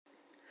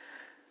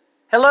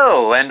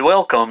Hello, and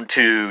welcome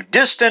to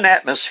Distant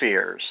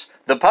Atmospheres,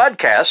 the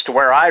podcast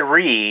where I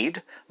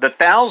read the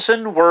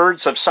 1,000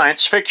 words of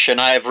science fiction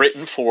I have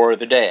written for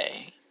the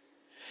day.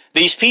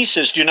 These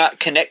pieces do not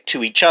connect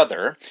to each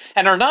other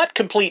and are not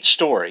complete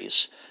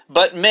stories,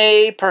 but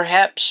may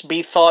perhaps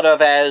be thought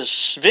of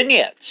as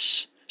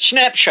vignettes,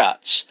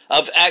 snapshots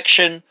of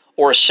action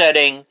or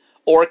setting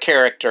or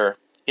character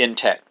in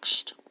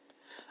text.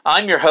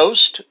 I'm your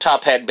host,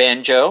 Top Hat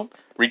Banjo,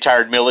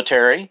 retired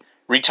military,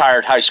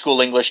 retired high school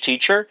English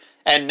teacher,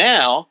 and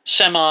now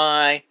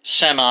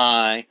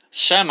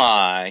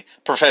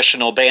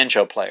semi-professional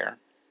banjo player.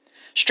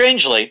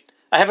 Strangely,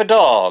 I have a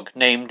dog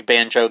named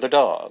Banjo the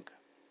dog.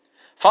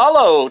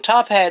 Follow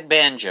Top Hat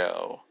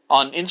Banjo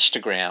on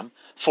Instagram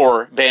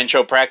for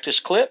banjo practice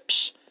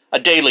clips, a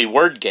daily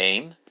word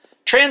game,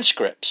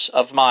 transcripts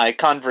of my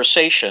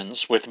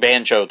conversations with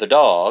Banjo the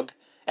dog,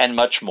 and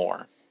much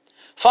more.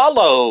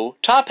 Follow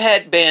Top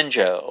Hat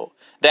Banjo,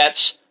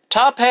 that's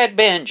Top Hat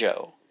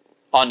Banjo,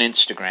 on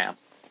Instagram.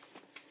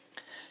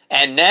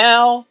 And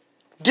now,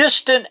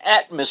 Distant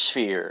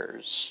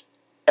Atmospheres,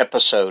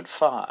 Episode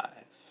 5.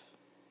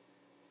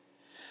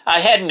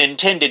 I hadn't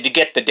intended to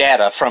get the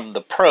data from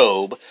the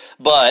probe,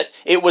 but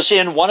it was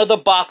in one of the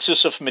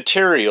boxes of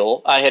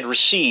material I had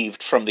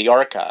received from the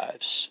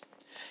archives.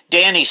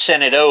 Danny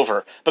sent it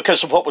over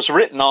because of what was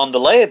written on the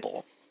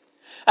label.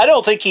 I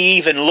don't think he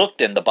even looked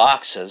in the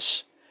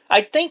boxes.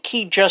 I think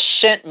he just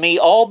sent me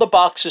all the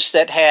boxes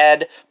that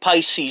had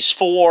Pisces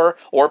 4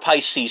 or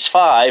Pisces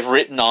 5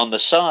 written on the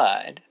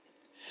side.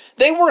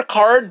 They were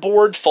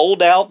cardboard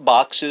fold-out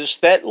boxes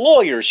that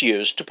lawyers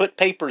use to put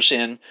papers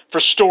in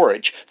for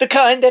storage, the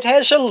kind that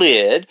has a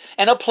lid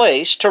and a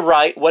place to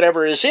write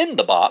whatever is in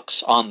the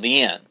box on the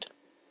end.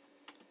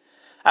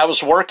 I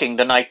was working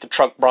the night the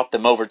truck brought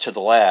them over to the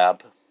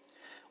lab.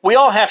 We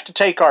all have to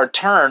take our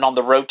turn on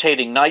the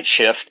rotating night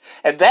shift,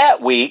 and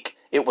that week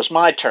it was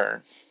my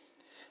turn.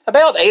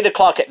 About 8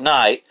 o'clock at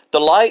night, the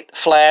light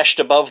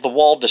flashed above the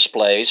wall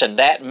displays, and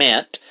that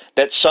meant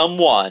that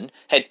someone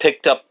had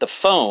picked up the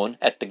phone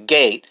at the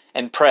gate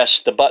and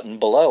pressed the button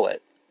below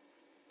it.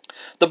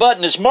 The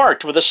button is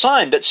marked with a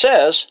sign that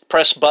says,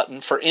 "Press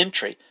button for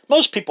entry."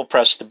 Most people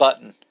press the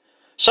button.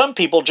 Some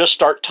people just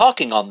start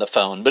talking on the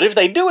phone, but if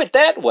they do it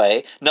that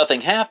way,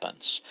 nothing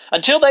happens.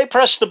 Until they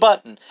press the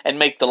button and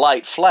make the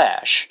light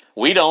flash,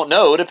 we don't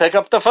know to pick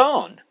up the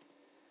phone.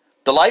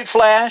 The light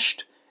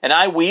flashed, and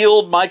I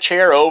wheeled my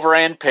chair over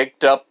and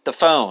picked up the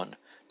phone.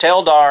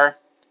 "Teldar,"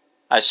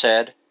 I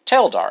said.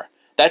 Teldar.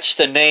 That's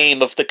the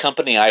name of the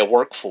company I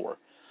work for.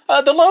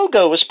 The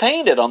logo is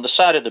painted on the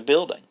side of the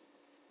building.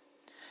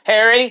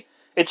 "Harry,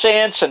 it's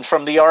Anson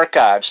from the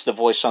archives," the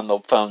voice on the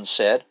phone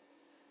said.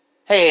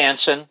 "Hey,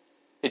 Anson.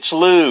 It's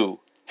Lou.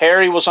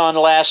 Harry was on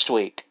last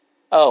week."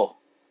 "Oh."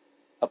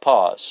 A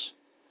pause.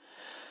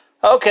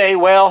 "Okay,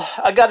 well,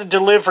 I got a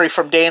delivery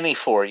from Danny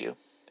for you.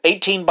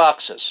 18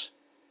 boxes.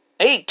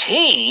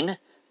 18?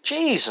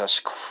 Jesus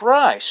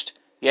Christ.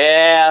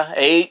 Yeah,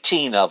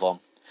 18 of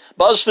them.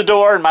 Buzz the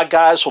door and my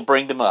guys will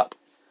bring them up."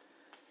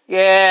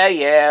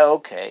 Yeah,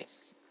 okay.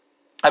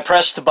 I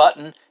pressed the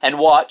button and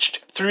watched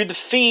through the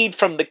feed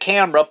from the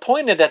camera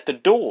pointed at the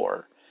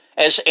door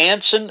as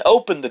Anson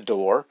opened the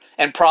door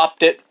and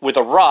propped it with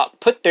a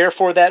rock put there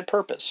for that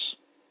purpose.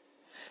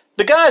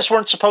 The guys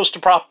weren't supposed to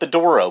prop the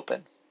door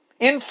open.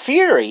 In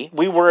theory,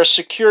 we were a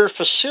secure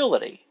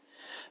facility.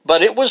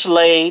 But it was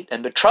late,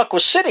 and the truck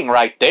was sitting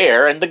right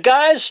there, and the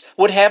guys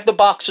would have the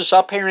boxes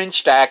up here and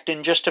stacked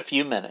in just a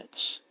few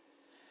minutes.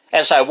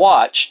 As I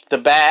watched, the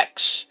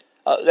backs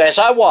of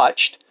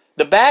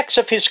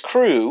his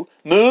crew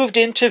moved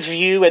into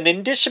view and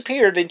then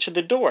disappeared into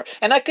the door,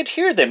 and I could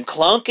hear them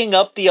clunking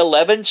up the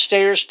 11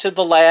 stairs to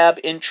the lab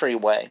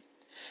entryway.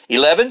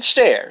 11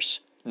 stairs,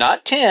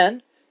 not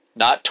 10,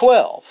 not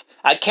 12.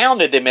 I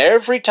counted them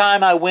every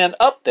time I went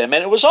up them,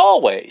 and it was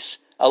always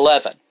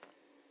 11.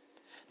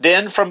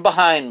 Then from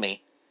behind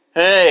me,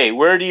 "Hey,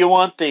 where do you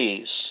want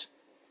these?"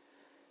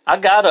 I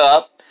got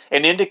up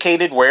and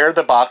indicated where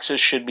the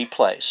boxes should be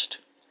placed.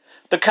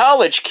 The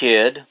college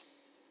kid,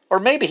 or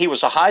maybe he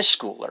was a high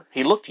schooler,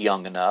 he looked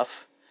young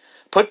enough,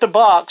 put the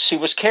box he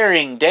was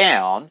carrying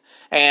down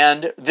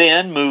and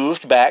then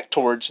moved back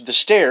towards the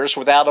stairs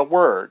without a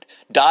word,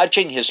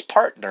 dodging his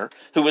partner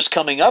who was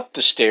coming up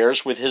the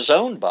stairs with his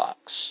own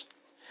box.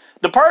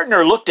 The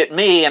partner looked at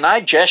me and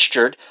I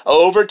gestured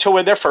over to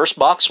where their first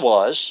box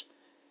was.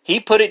 He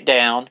put it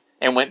down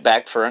and went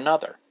back for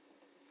another.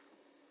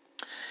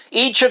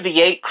 Each of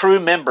the 8 crew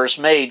members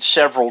made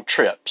several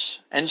trips,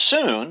 and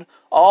soon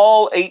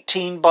all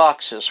 18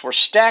 boxes were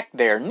stacked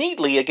there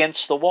neatly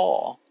against the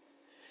wall.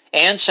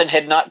 Anson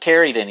had not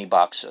carried any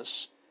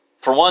boxes.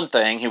 For one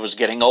thing, he was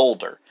getting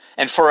older,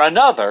 and for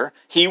another,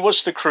 he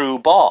was the crew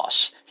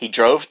boss. He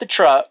drove the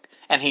truck,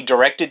 and he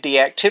directed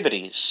the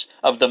activities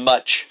of the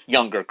much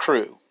younger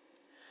crew.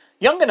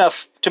 Young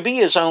enough to be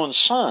his own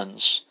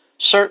sons,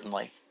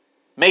 certainly.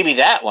 Maybe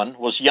that one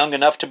was young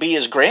enough to be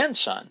his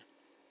grandson.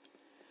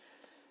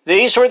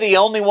 "These were the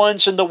only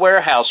ones in the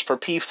warehouse for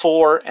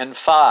P4 and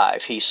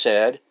 5, he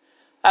said.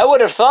 "I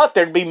would have thought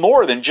there'd be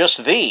more than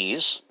just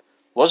these."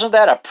 Wasn't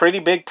that a pretty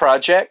big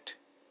project?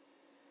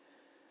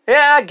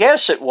 Yeah, I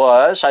guess it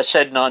was, I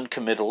said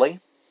noncommittally.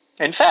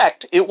 In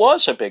fact, it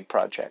was a big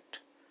project.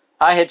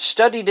 I had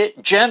studied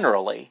it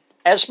generally,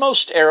 as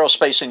most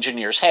aerospace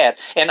engineers had,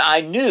 and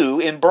I knew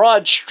in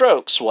broad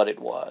strokes what it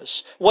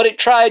was, what it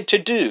tried to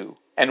do,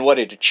 and what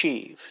it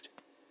achieved.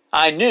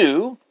 I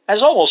knew,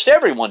 as almost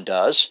everyone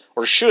does,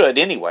 or should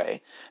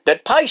anyway,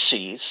 that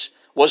Pisces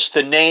was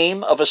the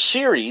name of a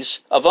series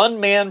of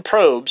unmanned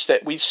probes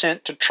that we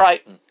sent to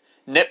Triton,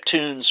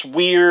 Neptune's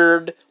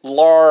weird,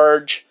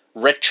 large,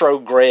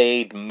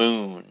 retrograde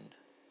moon.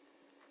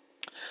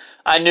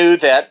 I knew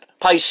that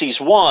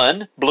Pisces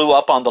 1 blew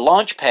up on the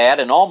launch pad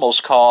and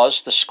almost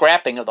caused the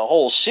scrapping of the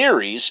whole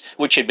series,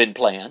 which had been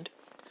planned.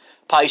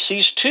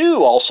 Pisces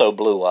 2 also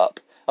blew up,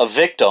 a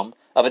victim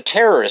of a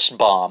terrorist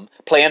bomb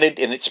planted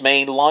in its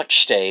main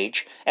launch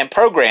stage and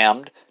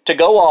programmed to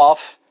go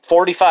off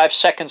 45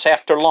 seconds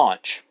after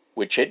launch,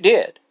 which it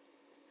did.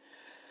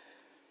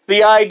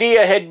 The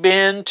idea had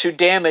been to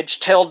damage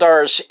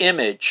Teldar's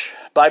image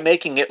by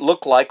making it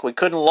look like we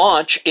couldn't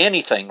launch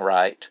anything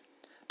right,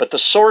 but the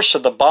source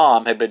of the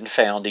bomb had been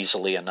found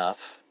easily enough.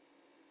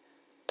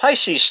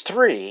 Pisces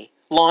 3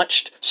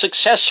 launched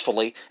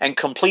successfully and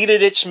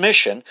completed its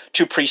mission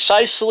to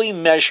precisely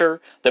measure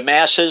the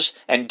masses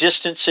and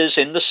distances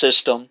in the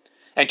system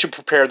and to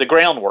prepare the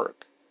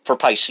groundwork for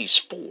Pisces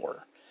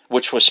 4,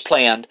 which was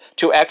planned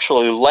to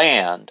actually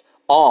land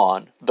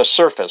on the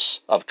surface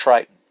of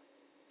Triton.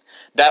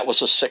 That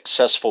was a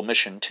successful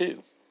mission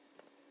too.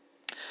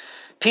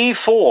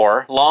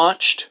 P4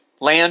 launched,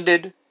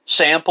 landed,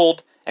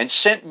 sampled, and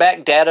sent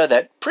back data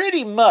that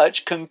pretty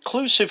much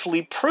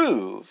conclusively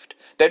proved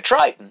that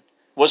Triton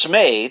was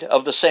made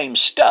of the same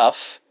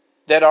stuff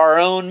that our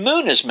own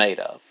moon is made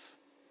of.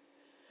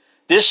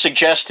 This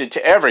suggested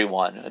to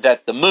everyone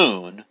that the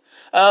moon,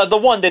 the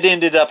one that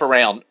ended up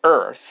around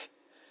Earth,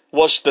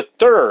 was the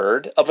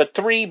third of a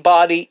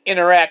three-body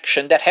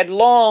interaction that had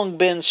long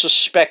been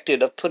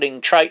suspected of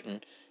putting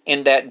Triton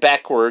in that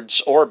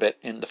backwards orbit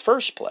in the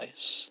first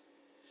place.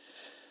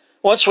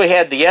 Once we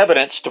had the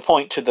evidence to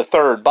point to the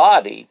third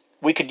body,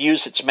 we could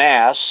use its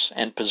mass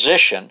and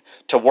position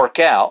to work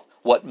out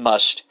what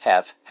must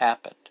have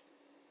happened.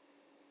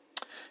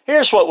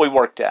 Here's what we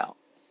worked out.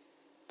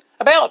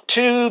 About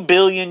 2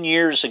 billion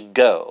years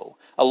ago,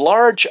 a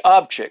large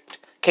object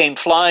came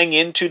flying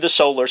into the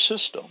solar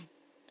system.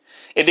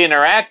 It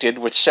interacted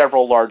with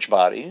several large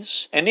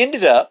bodies and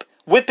ended up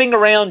whipping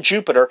around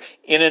Jupiter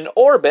in an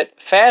orbit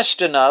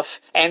fast enough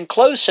and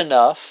close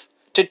enough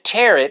to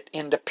tear it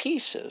into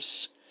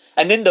pieces.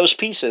 And then those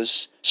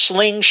pieces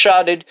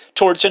slingshotted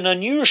towards an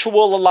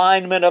unusual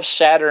alignment of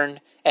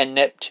Saturn and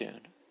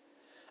Neptune.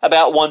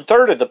 About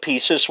 1/3 of the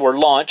pieces were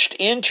launched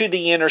into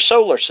the inner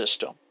solar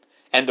system,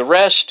 and the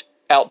rest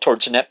out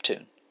towards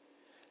Neptune.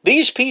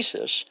 These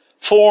pieces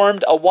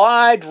formed a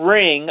wide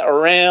ring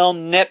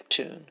around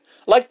Neptune,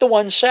 like the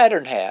one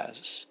Saturn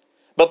has.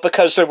 But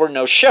because there were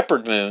no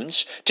shepherd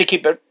moons to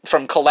keep it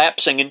from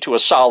collapsing into a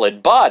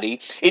solid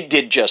body, it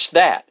did just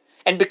that,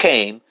 and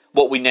became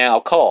what we now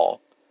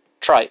call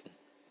Triton.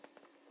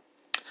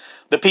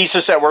 The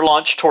pieces that were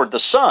launched toward the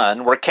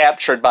sun were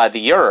captured by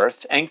the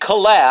Earth and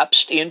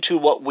collapsed into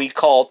what we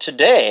call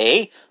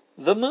today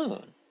the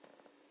moon.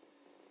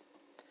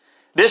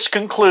 This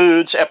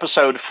concludes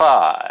episode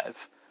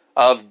 5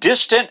 of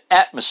Distant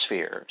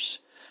Atmospheres,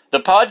 the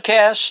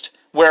podcast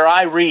where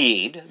I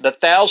read the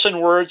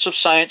 1,000 words of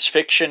science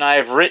fiction I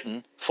have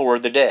written for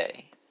the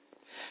day.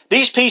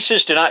 These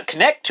pieces do not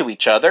connect to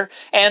each other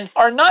and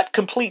are not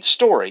complete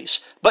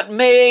stories, but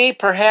may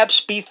perhaps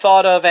be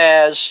thought of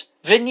as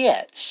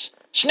vignettes,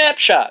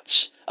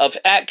 snapshots of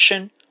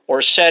action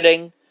or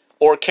setting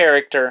or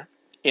character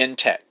in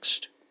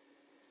text.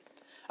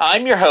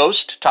 I'm your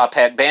host, Top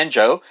Hat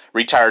Banjo,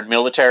 retired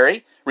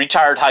military,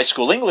 retired high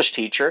school English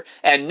teacher,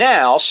 and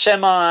now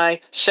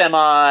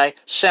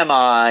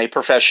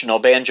semi-professional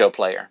banjo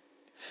player.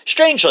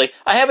 Strangely,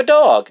 I have a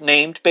dog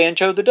named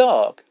Banjo the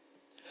dog.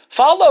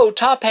 Follow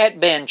Top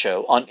Hat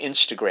Banjo on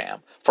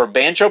Instagram for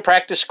banjo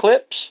practice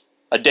clips,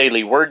 a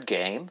daily word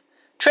game,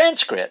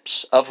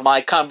 transcripts of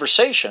my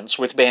conversations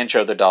with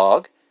Banjo the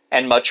dog,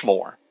 and much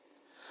more.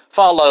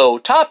 Follow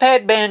Top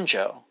Hat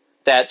Banjo,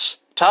 that's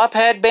Top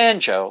Hat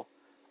Banjo,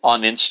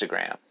 on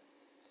Instagram.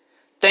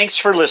 Thanks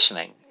for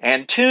listening,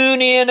 and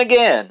tune in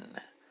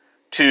again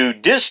to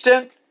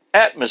Distant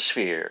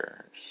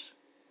Atmospheres.